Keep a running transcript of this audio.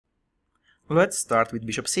Let's start with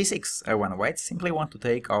bishop c6. When white simply want to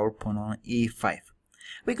take our pawn on e5.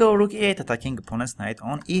 We go rook e8 attacking opponent's knight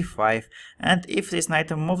on e5, and if this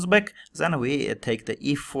knight moves back, then we take the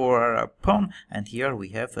e4 pawn, and here we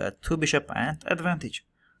have 2 bishop and advantage.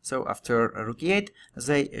 So after rook e8,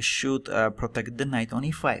 they should protect the knight on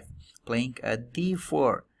e5, playing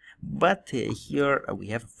d4. But here we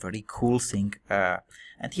have a very cool thing,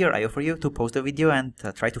 and here I offer you to pause the video and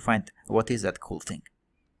try to find what is that cool thing.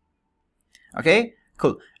 Okay,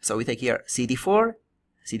 cool. So we take here cd4,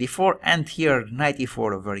 cd4, and here knight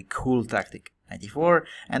e4, a very cool tactic. Knight e4,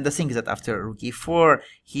 and the thing is that after rook e4,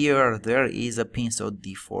 here there is a pin, so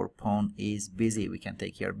d4 pawn is busy. We can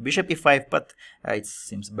take here bishop e5, but it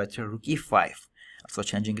seems better rook e5. Also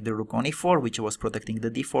changing the rook on e4, which was protecting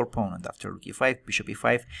the d4 pawn, and after rook e5, bishop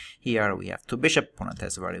e5, here we have 2 bishop. Opponent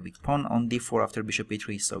has a very weak pawn on d4 after bishop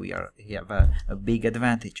e3, so we have a big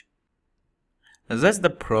advantage. That's the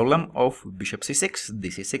problem of bishop c6,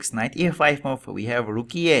 dc6, knight e5 move. We have rook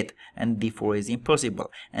e8 and d4 is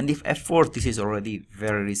impossible. And if f4, this is already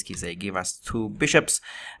very risky. They give us 2 bishops,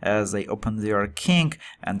 they open their king,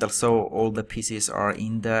 and also all the pieces are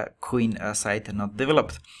in the queen side not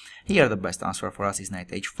developed. Here the best answer for us is knight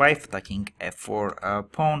h5, attacking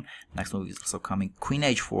f4 pawn. Next move is also coming queen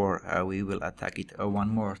h4. We will attack it one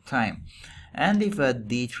more time. And if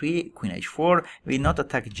d3, queen h4, we not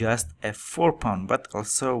attack just f4 pawn, but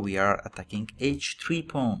also we are attacking h3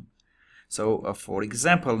 pawn. So for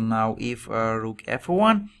example, now if rook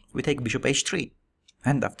f1, we take bishop h3.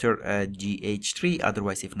 And after gh3,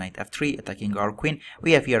 otherwise if knight f3 attacking our queen,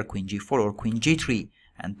 we have here queen g4 or queen g3,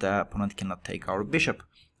 and the opponent cannot take our bishop.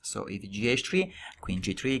 So if gh3, queen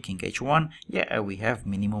g3, king h1, yeah, we have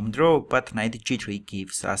minimum draw, but knight g3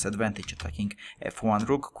 gives us advantage, attacking f1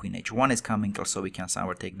 rook, queen h1 is coming, also we can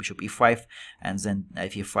somewhere take bishop e5, and then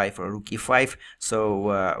if e5 or rook e5,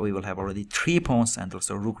 so we will have already 3 pawns, and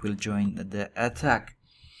also rook will join the attack.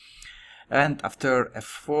 And after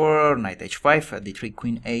f4, knight h5, d3,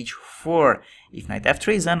 queen h4. If knight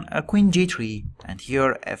f3, then queen g3. And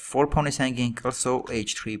here f4 pawn is hanging, also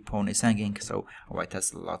h3 pawn is hanging, so white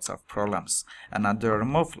has lots of problems. Another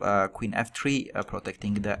move, queen f3,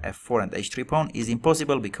 protecting the f4 and h3 pawn is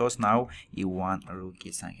impossible because now e1 rook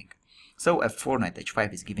is hanging. So f4, knight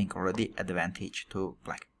h5 is giving already advantage to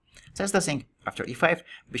black. That's the thing. After e5,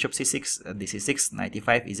 bishop c6, dc6, knight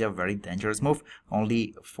e5 is a very dangerous move.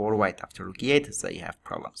 Only for white. After rook e8, they have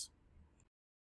problems.